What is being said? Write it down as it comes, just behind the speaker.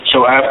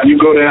So after you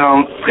go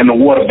down in the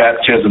water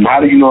baptism, how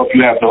do you know if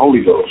you have the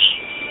Holy Ghost?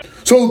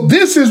 So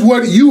this is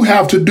what you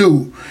have to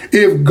do.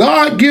 If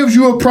God gives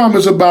you a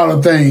promise about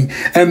a thing,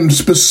 and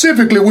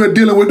specifically we're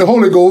dealing with the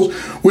Holy Ghost,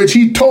 which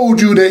he told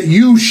you that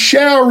you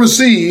shall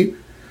receive,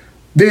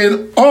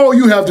 then all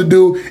you have to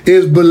do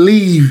is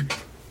believe.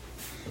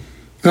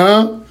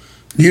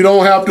 You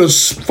don't have to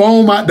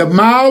foam out the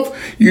mouth.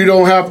 You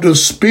don't have to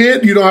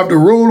spit. You don't have to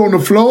roll on the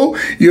floor.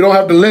 You don't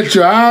have to let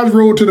your eyes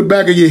roll to the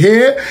back of your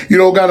head. You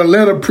don't got to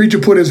let a preacher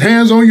put his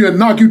hands on you and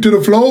knock you to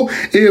the floor.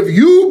 If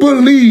you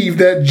believe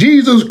that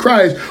Jesus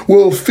Christ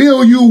will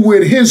fill you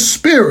with his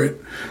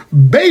spirit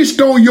based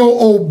on your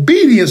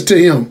obedience to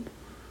him,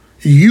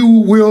 you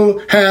will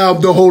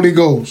have the Holy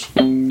Ghost.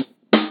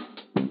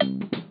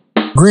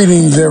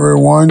 Greetings,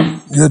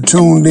 everyone. You're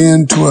tuned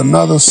in to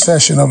another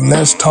session of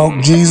Let's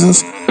Talk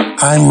Jesus.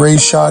 I'm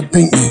Rai-shaud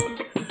Pinkney.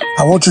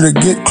 I want you to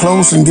get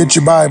close and get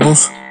your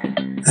Bibles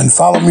and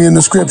follow me in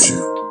the scripture,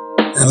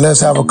 and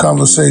let's have a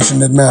conversation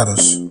that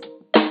matters.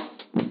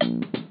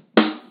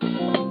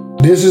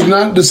 This is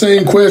not the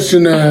same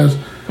question as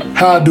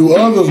how do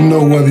others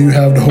know whether you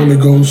have the Holy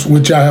Ghost,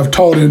 which I have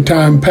taught in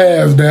time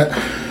past that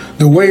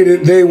the way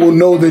that they will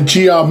know that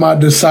ye are my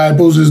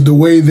disciples is the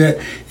way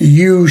that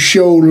you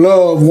show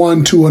love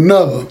one to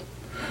another.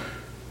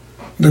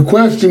 The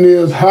question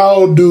is,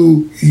 how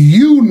do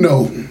you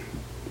know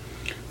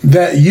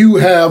that you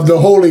have the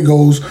Holy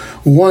Ghost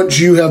once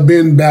you have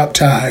been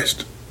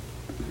baptized?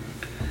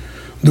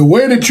 The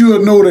way that you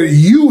will know that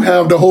you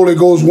have the Holy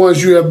Ghost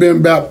once you have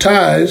been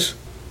baptized,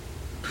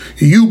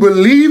 you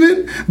believe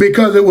it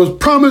because it was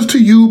promised to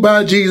you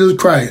by Jesus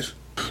Christ.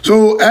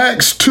 So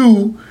Acts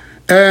 2,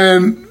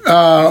 and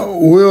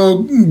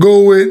we'll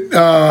go with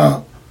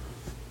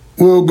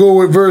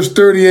verse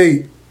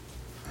 38.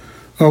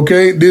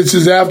 Okay, this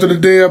is after the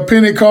day of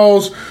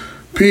Pentecost.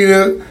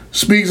 Peter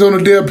speaks on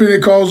the day of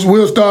Pentecost.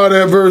 We'll start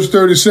at verse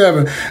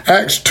 37.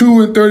 Acts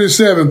 2 and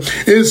 37.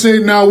 It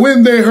says, now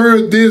when they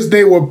heard this,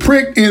 they were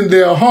pricked in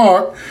their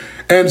heart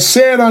and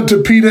said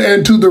unto Peter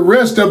and to the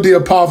rest of the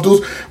apostles,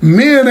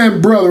 men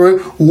and brethren,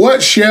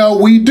 what shall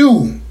we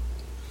do?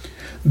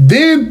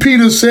 Then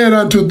Peter said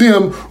unto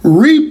them,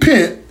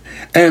 repent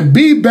and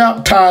be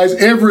baptized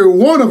every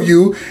one of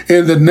you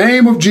in the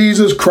name of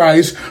Jesus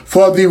Christ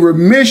for the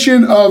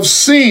remission of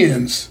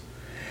sins,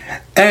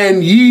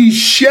 and ye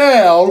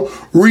shall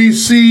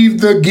receive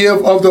the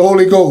gift of the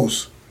Holy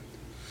Ghost.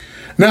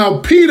 Now,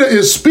 Peter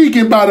is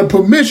speaking by the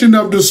permission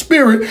of the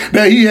Spirit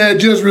that he had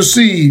just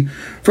received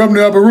from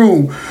the upper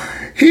room.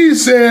 He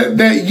said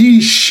that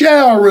ye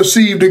shall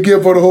receive the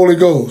gift of the Holy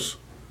Ghost.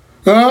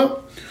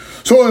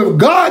 So if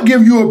God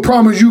give you a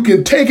promise, you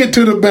can take it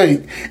to the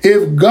bank.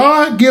 If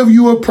God give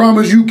you a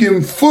promise, you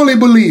can fully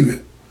believe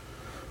it.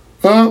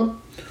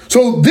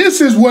 So this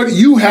is what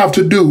you have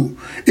to do.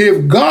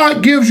 If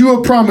God gives you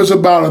a promise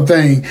about a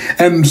thing,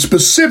 and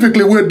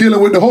specifically we're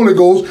dealing with the Holy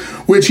Ghost,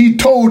 which he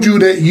told you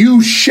that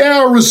you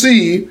shall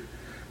receive,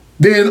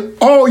 then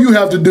all you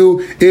have to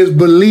do is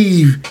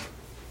believe.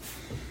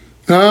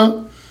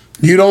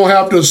 You don't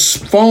have to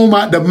foam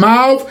out the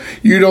mouth.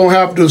 You don't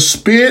have to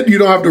spit. You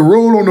don't have to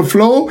roll on the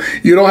floor.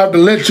 You don't have to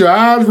let your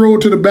eyes roll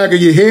to the back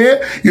of your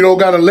head. You don't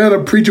got to let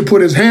a preacher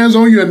put his hands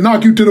on you and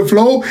knock you to the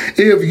floor.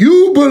 If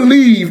you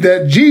believe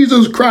that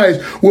Jesus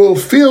Christ will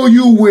fill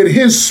you with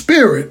his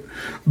spirit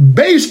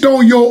based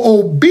on your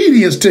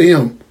obedience to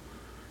him,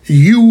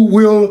 you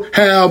will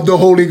have the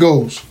Holy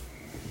Ghost.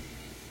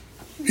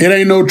 It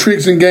ain't no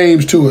tricks and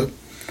games to it.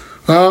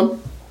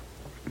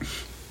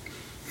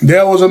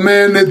 There was a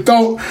man that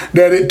thought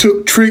that it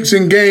took tricks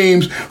and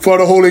games for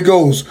the Holy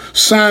Ghost,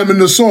 Simon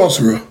the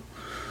sorcerer.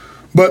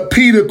 But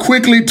Peter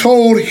quickly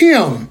told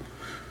him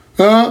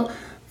that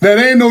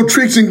ain't no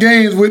tricks and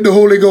games with the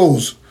Holy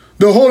Ghost.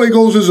 The Holy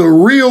Ghost is a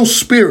real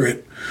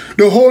spirit.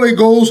 The Holy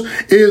Ghost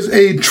is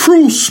a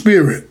true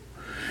spirit.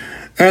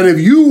 And if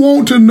you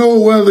want to know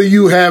whether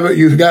you have it,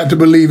 you've got to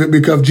believe it,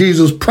 because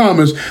Jesus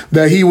promised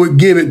that he would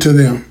give it to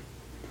them.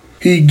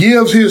 He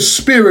gives his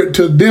spirit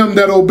to them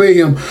that obey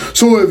him.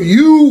 So if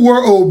you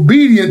were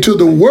obedient to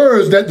the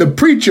words that the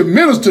preacher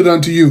ministered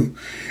unto you,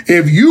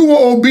 if you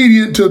were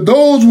obedient to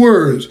those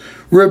words,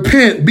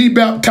 repent, be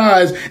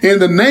baptized in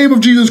the name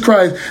of Jesus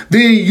Christ,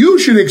 then you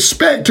should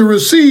expect to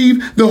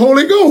receive the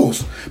Holy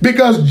Ghost,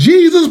 because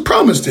Jesus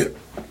promised it.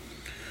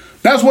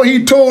 That's what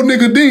he told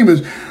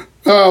Nicodemus.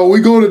 We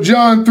go to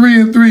John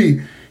 3 and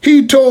 3.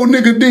 He told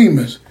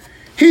Nicodemus,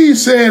 he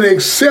said,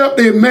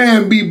 except a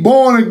man be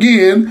born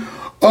again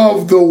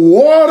of the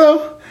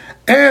water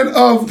and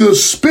of the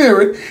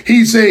Spirit,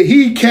 he said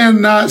he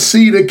cannot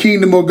see the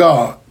kingdom of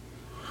God.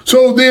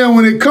 So then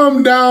when it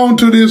comes down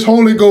to this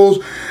Holy Ghost,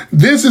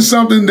 this is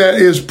something that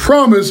is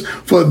promised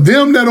for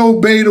them that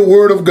obey the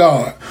word of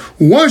God.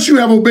 Once you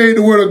have obeyed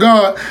the word of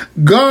God,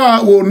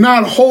 God will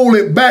not hold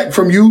it back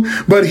from you,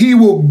 but he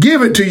will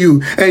give it to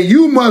you. And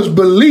you must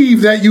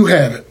believe that you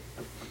have it.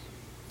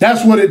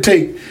 That's what it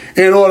takes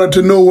in order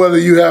to know whether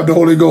you have the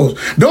Holy Ghost.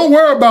 Don't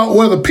worry about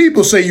whether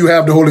people say you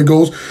have the Holy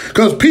Ghost,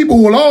 because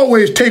people will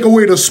always take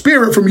away the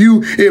Spirit from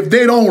you if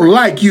they don't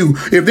like you.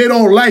 If they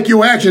don't like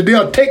your actions,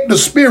 they'll take the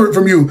Spirit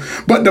from you.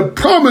 But the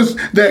promise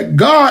that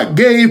God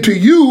gave to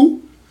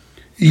you,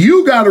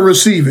 you got to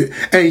receive it,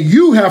 and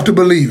you have to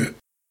believe it.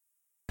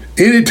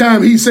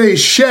 Anytime he says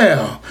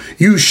shall,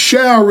 you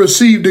shall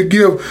receive the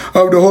gift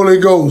of the Holy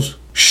Ghost.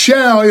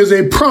 Shall is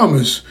a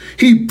promise.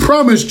 He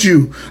promised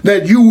you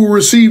that you will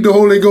receive the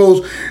Holy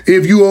Ghost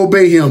if you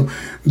obey him.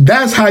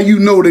 That's how you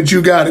know that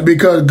you got it,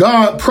 because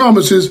God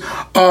promises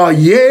are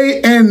yea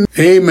and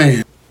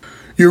amen.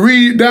 You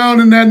read down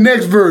in that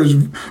next verse,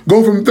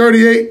 go from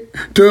 38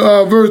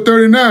 to verse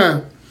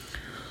 39.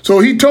 So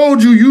he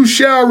told you, you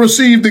shall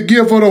receive the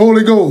gift of the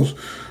Holy Ghost.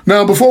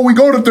 Now, before we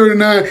go to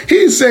 39,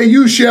 he said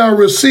you shall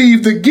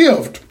receive the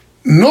gift.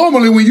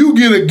 Normally, when you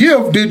get a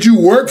gift, did you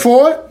work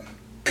for it?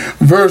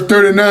 Verse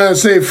 39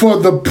 say, for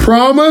the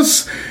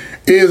promise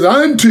is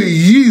unto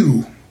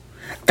you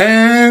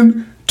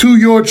and to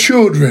your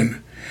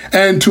children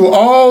and to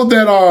all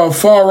that are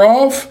far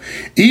off,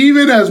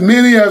 even as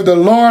many as the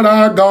Lord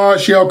our God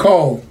shall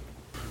call.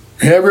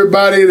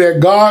 Everybody that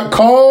God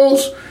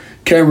calls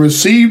can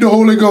receive the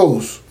Holy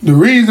Ghost. The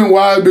reason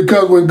why is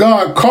because when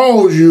God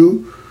calls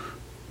you,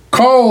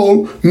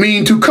 call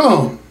mean to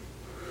come.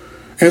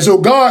 And so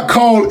God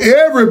called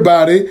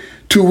everybody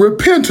to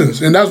repentance.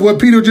 And that's what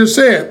Peter just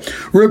said.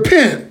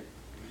 Repent.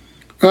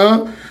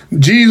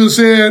 Jesus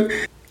said,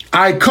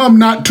 I come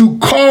not to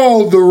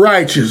call the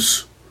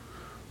righteous.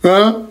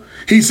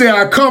 He said,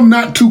 I come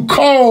not to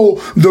call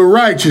the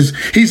righteous.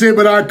 He said,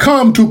 but I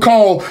come to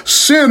call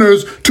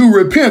sinners to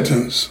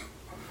repentance.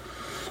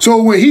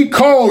 So when he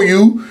call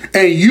you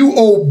and you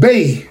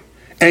obey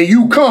and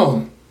you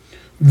come,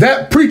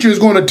 that preacher is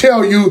going to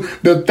tell you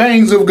the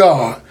things of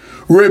God.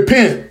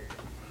 Repent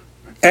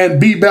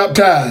and be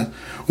baptized.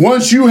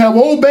 Once you have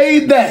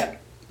obeyed that,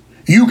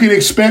 you can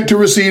expect to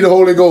receive the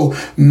Holy Ghost.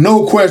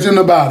 No question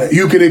about it.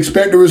 You can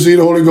expect to receive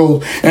the Holy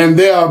Ghost. And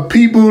there are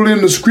people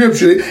in the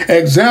scripture,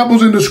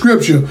 examples in the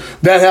scripture,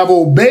 that have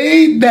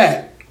obeyed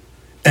that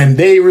and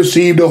they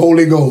received the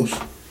Holy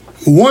Ghost.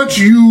 Once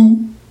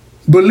you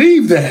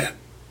believe that,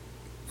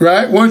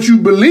 right? Once you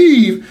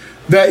believe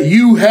that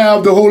you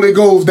have the Holy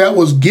Ghost that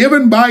was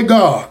given by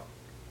God,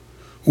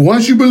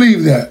 once you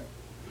believe that,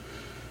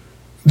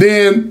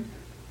 then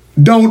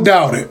don't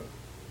doubt it.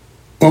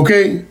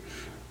 Okay?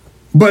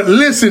 But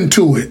listen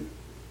to it.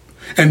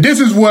 And this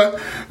is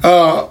what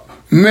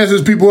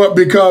messes people up,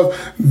 because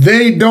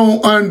they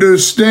don't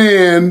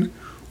understand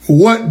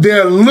what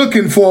they're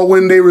looking for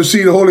when they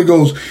receive the Holy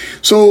Ghost.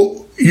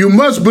 So you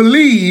must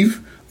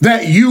believe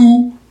that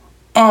you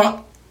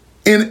are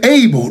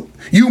enabled.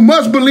 You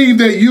must believe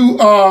that you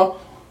are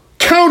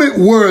counted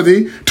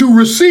worthy to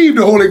receive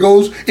the Holy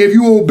Ghost if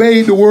you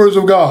obey the words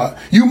of God.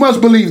 You must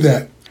believe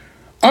that.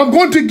 I'm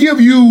going to give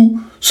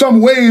you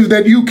some ways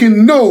that you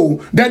can know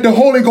that the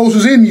Holy Ghost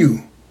is in you.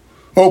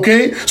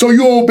 Okay? So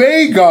you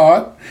obey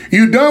God.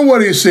 You done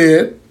what he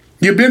said.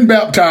 You've been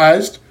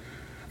baptized.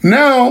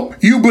 Now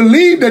you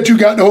believe that you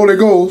got the Holy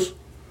Ghost.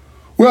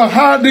 Well,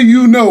 how do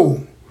you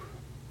know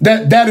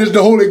that that is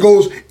the Holy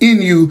Ghost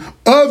in you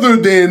other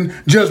than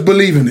just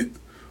believing it?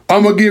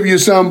 I'm going to give you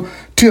some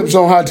tips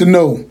on how to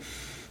know.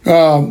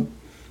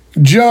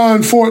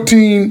 John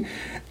 14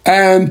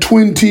 and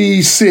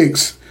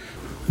 26.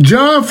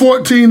 John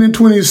 14 and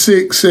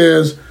 26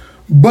 says,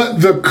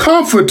 but the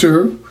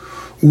Comforter,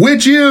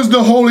 which is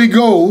the Holy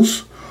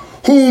Ghost,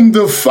 whom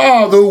the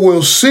Father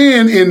will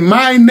send in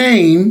my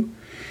name,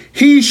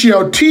 he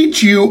shall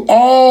teach you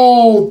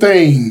all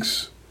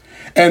things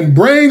and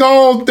bring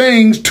all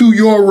things to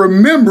your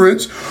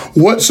remembrance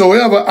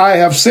whatsoever I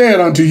have said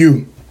unto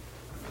you.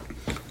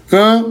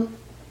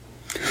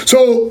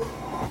 So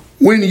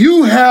when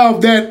you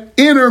have that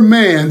inner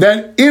man,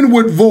 that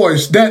inward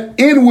voice, that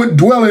inward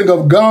dwelling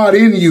of God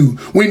in you,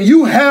 when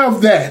you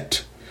have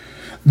that,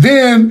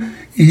 then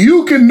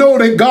you can know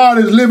that God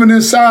is living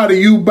inside of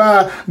you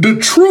by the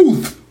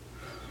truth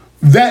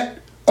that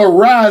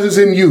arises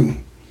in you.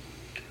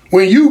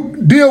 When you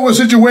deal with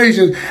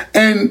situations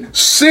and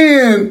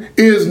sin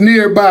is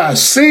nearby,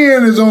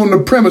 sin is on the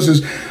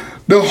premises,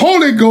 the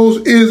Holy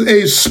Ghost is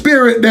a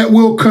spirit that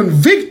will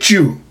convict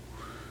you.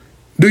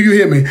 Do you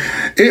hear me?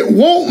 It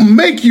won't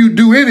make you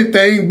do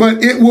anything,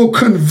 but it will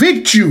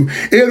convict you.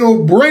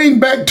 It'll bring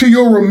back to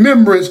your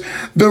remembrance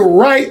the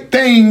right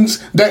things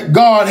that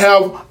God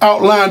have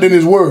outlined in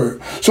his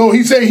word. So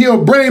he said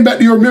he'll bring back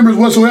to your remembrance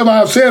whatsoever I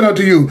have said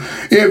unto you.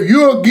 If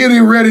you're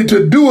getting ready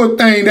to do a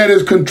thing that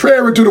is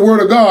contrary to the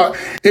word of God,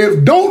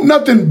 if don't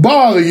nothing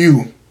bother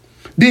you,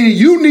 then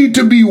you need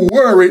to be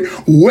worried,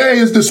 where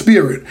is the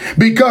Spirit?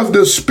 Because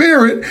the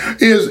Spirit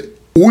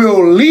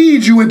will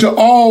lead you into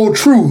all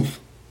truth.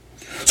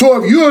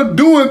 So if you're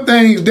doing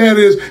things that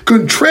is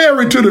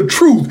contrary to the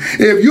truth,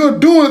 if you're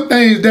doing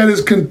things that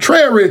is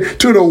contrary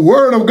to the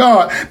word of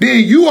God,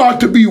 then you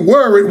ought to be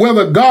worried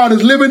whether God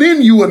is living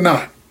in you or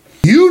not.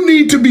 You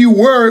need to be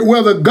worried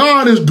whether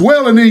God is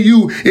dwelling in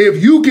you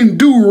if you can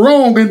do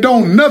wrong and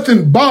don't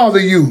nothing bother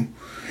you.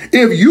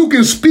 If you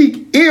can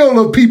speak ill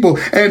of people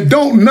and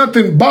don't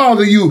nothing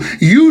bother you,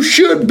 you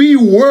should be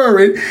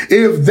worried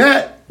if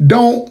that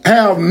don't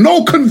have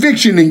no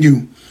conviction in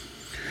you.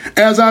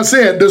 As I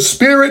said, the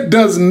Spirit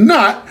does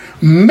not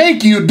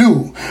make you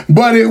do,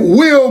 but it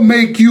will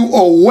make you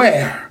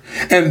aware.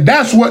 And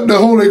that's what the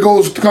Holy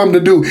Ghost come to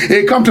do.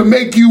 It come to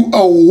make you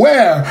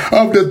aware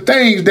of the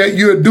things that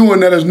you're doing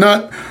that is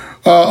not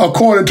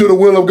according to the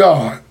will of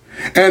God.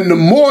 And the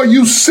more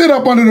you sit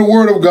up under the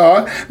word of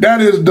God,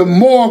 that is the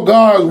more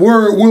God's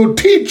word will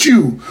teach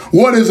you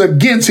what is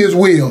against his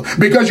will.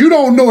 Because you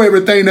don't know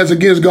everything that's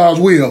against God's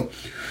will.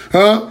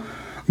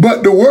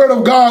 But the word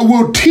of God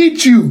will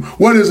teach you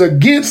what is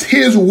against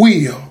his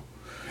will.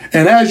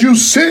 And as you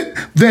sit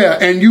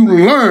there and you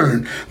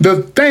learn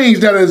the things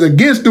that is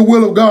against the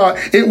will of God,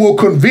 it will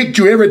convict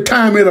you every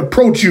time it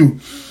approach you.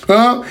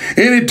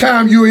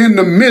 Anytime you're in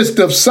the midst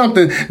of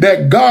something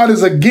that God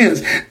is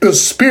against, the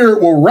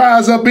Spirit will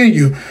rise up in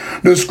you.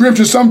 The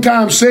scriptures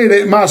sometimes say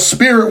that my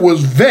spirit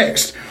was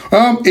vexed.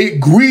 It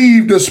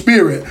grieved the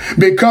Spirit,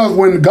 because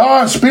when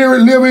God's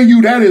Spirit lives in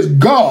you, that is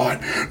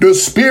God. The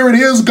Spirit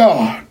is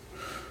God.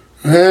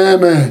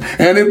 Amen.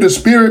 And if the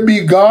Spirit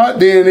be God,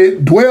 then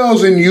it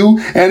dwells in you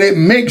and it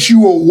makes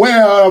you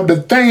aware of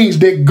the things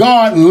that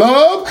God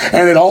loves,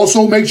 and it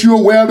also makes you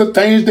aware of the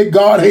things that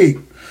God hates.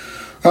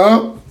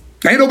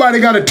 Ain't nobody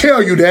got to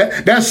tell you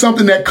that. That's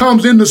something that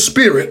comes in the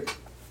Spirit.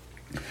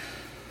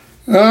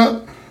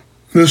 The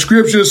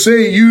scriptures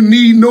say you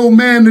need no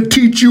man to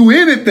teach you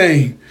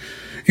anything.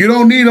 You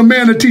don't need a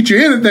man to teach you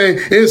anything.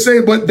 It say,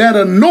 but that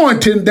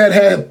anointing that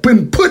has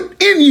been put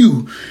in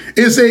you,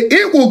 it say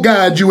it will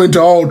guide you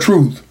into all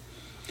truth.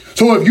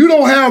 So if you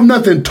don't have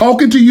nothing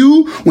talking to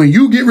you when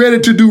you get ready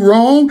to do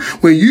wrong,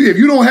 if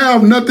you don't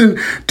have nothing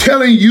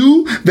telling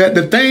you that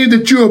the thing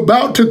that you're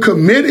about to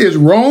commit is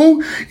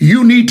wrong,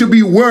 you need to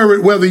be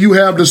worried whether you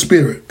have the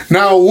Spirit.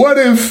 Now, what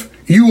if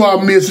you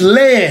are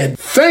misled,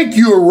 think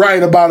you're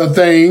right about a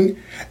thing,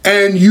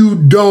 and you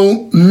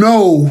don't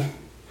know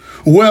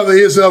whether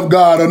it's of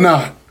God or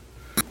not?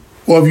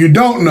 Well, if you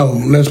don't know,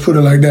 let's put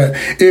it like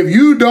that. If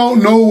you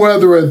don't know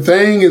whether a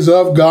thing is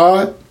of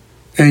God,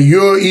 and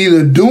you're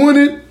either doing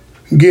it,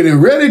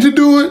 getting ready to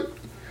do it,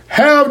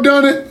 have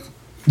done it,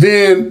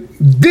 then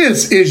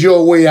this is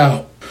your way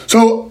out.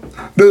 So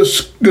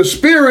the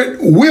Spirit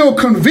will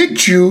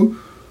convict you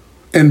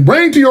and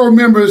bring to your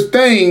remembrance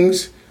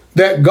things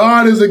that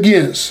God is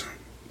against.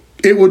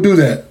 It will do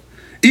that.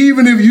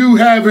 Even if you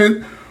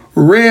haven't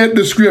read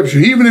the scripture,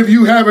 even if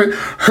you haven't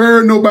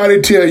heard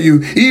nobody tell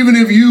you, even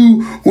if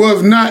you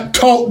was not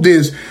taught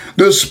this,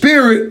 the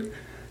Spirit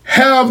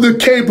have the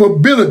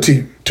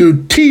capability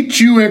to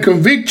teach you and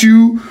convict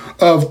you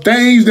of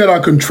things that are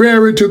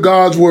contrary to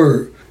God's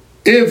word.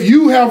 If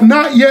you have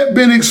not yet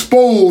been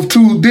exposed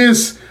to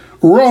this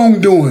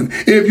wrongdoing,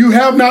 if you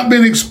have not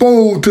been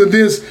exposed to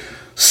this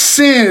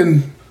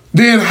sin,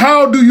 then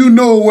how do you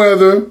know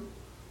whether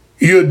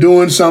you're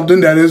doing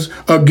something that is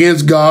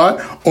against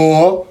God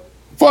or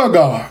for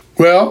God?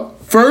 Well,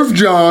 1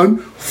 John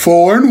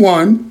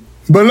 4:1,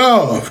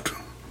 Beloved,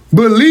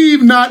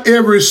 believe not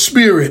every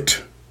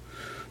spirit,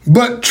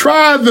 but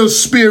try the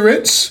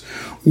spirits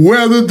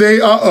whether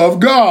they are of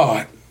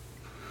God,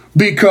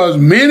 because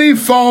many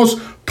false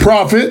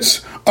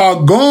prophets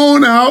are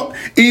gone out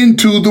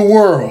into the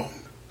world.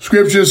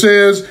 Scripture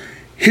says,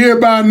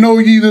 hereby know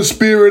ye the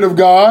Spirit of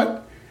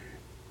God.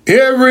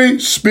 Every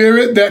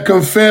spirit that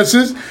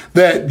confesses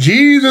that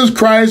Jesus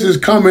Christ is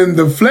come in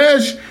the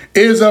flesh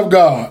is of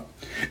God.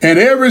 And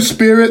every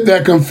spirit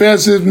that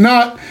confesses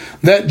not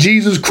that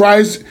Jesus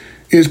Christ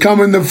is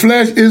come in the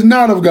flesh is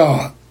not of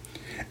God.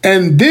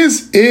 And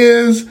this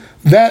is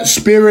that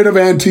spirit of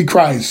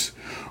Antichrist,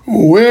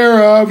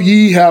 whereof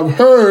ye have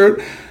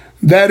heard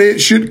that it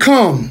should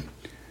come,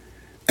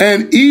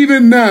 and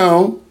even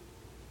now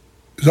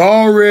is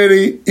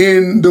already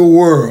in the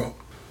world.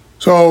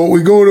 So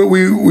we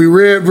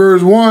read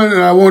verse 1,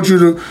 and I want you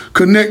to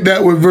connect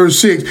that with verse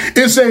 6.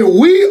 It say,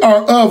 we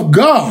are of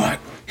God.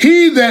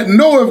 He that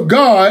knoweth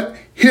God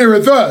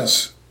heareth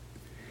us.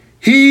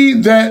 He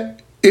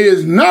that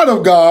is not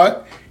of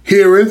God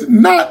heareth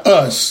not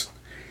us.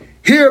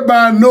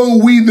 Hereby know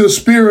we the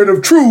spirit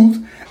of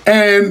truth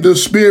and the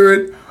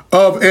spirit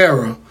of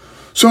error.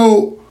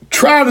 So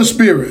try the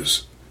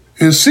spirits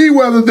and see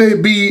whether they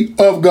be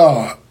of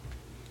God.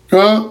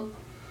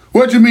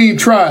 What you mean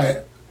try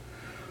it?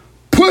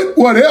 Put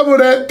whatever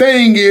that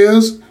thing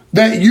is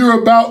that you're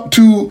about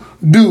to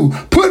do.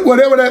 Put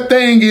whatever that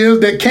thing is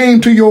that came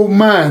to your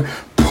mind.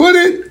 Put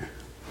it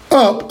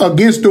up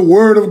against the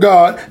word of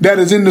God that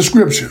is in the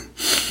scripture.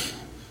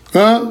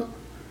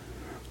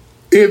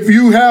 If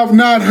you have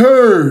not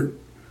heard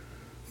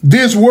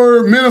this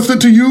word minister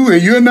to you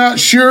and you're not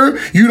sure,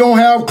 you don't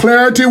have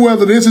clarity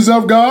whether this is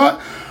of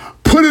God,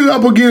 put it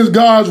up against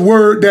God's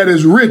word that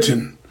is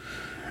written.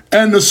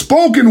 And the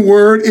spoken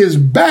word is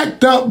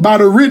backed up by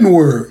the written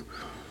word.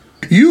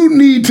 You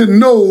need to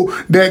know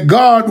that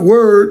God's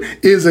word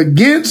is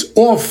against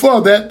or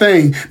for that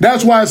thing.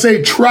 That's why I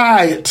say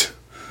try it.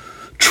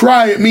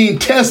 Try it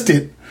means test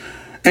it.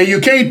 And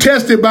you can't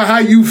test it by how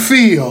you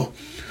feel.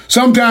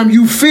 Sometimes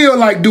you feel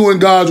like doing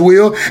God's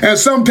will, and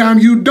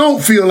sometimes you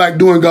don't feel like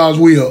doing God's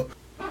will.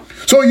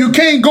 So you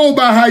can't go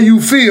by how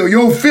you feel.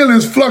 Your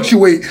feelings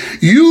fluctuate.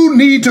 You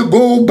need to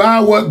go by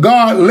what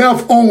God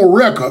left on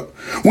record.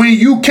 When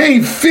you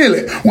can't feel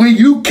it, when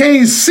you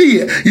can't see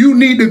it, you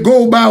need to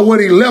go by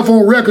what he left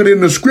on record in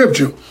the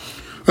scripture.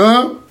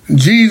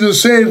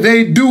 Jesus said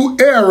they do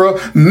error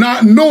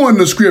not knowing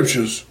the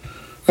scriptures.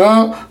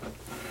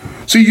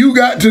 See, you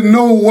got to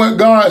know what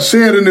God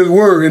said in his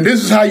word. And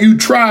this is how you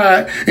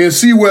try it and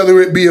see whether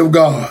it be of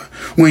God.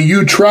 When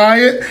you try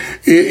it,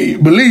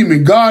 believe me,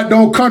 God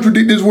don't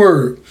contradict his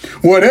word.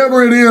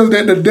 Whatever it is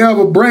that the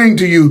devil bring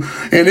to you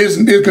and is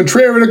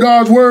contrary to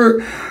God's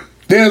word,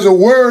 there's a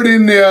word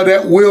in there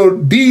that will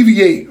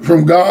deviate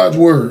from God's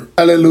word.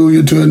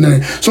 Hallelujah to his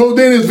name. So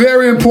then it's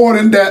very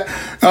important that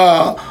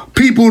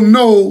people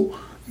know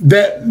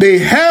that they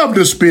have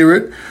the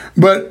Spirit,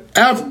 but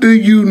after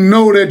you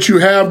know that you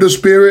have the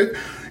Spirit,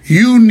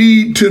 you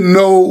need to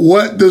know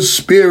what the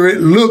Spirit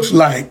looks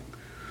like.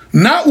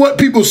 Not what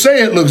people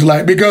say it looks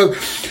like, because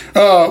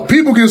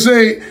people can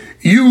say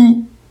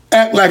you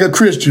act like a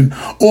Christian,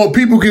 or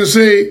people can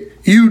say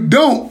you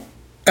don't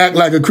act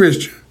like a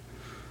Christian.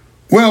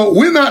 Well,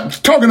 we're not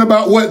talking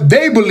about what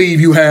they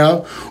believe you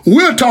have.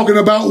 We're talking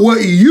about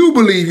what you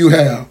believe you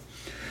have.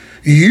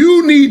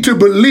 You need to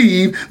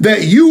believe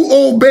that you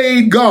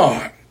obeyed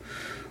God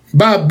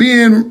by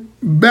being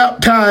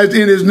baptized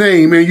in his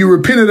name and you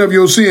repented of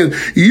your sins.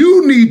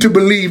 You need to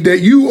believe that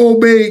you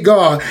obeyed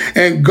God,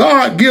 and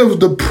God gives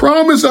the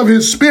promise of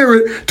his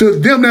Spirit to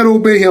them that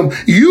obey him.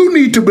 You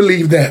need to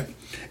believe that.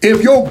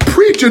 If your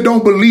preacher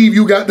don't believe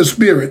you got the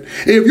Spirit,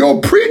 if your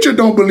preacher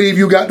don't believe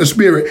you got the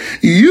Spirit,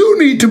 you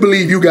need to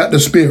believe you got the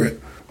Spirit.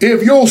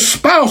 If your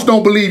spouse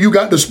don't believe you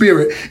got the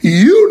Spirit,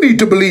 you need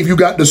to believe you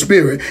got the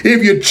Spirit.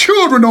 If your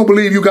children don't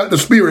believe you got the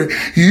Spirit,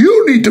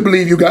 you need to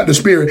believe you got the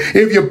Spirit.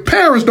 If your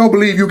parents don't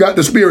believe you got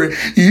the Spirit,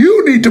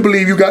 you need to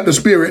believe you got the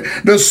Spirit.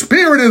 The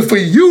Spirit is for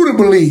you to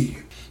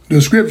believe.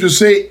 The scriptures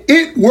say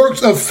it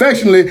works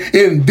affectionately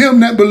in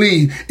them that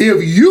believe.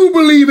 If you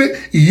believe it,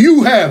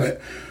 you have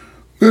it.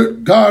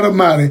 Good God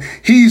Almighty.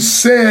 He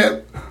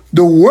said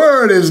the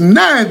word is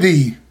nigh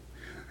thee.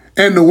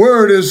 And the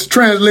word is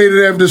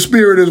translated as the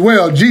Spirit as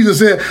well. Jesus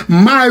said,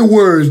 my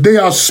words, they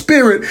are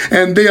spirit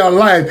and they are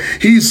life.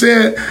 He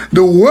said,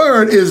 the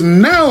word is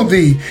now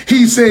thee.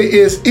 He said,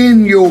 it's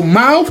in your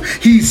mouth.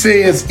 He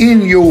says,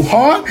 in your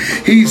heart.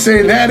 He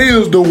said, that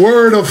is the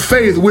word of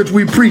faith which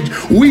we preach.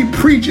 We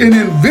preach an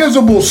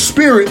invisible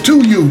spirit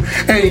to you.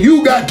 And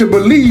you got to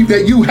believe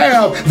that you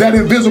have that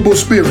invisible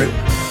spirit.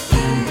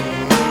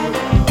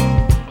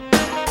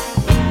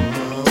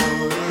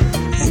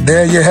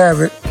 There you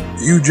have it.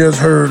 You just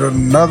heard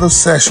another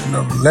session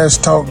of Let's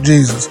Talk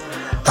Jesus.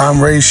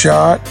 I'm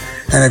Rai-shaud,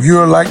 and if you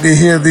would like to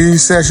hear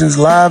these sessions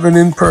live and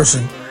in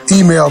person,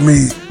 email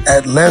me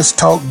at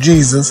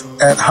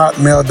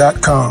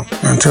letstalkjesus@hotmail.com.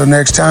 Until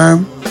next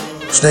time,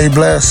 stay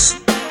blessed.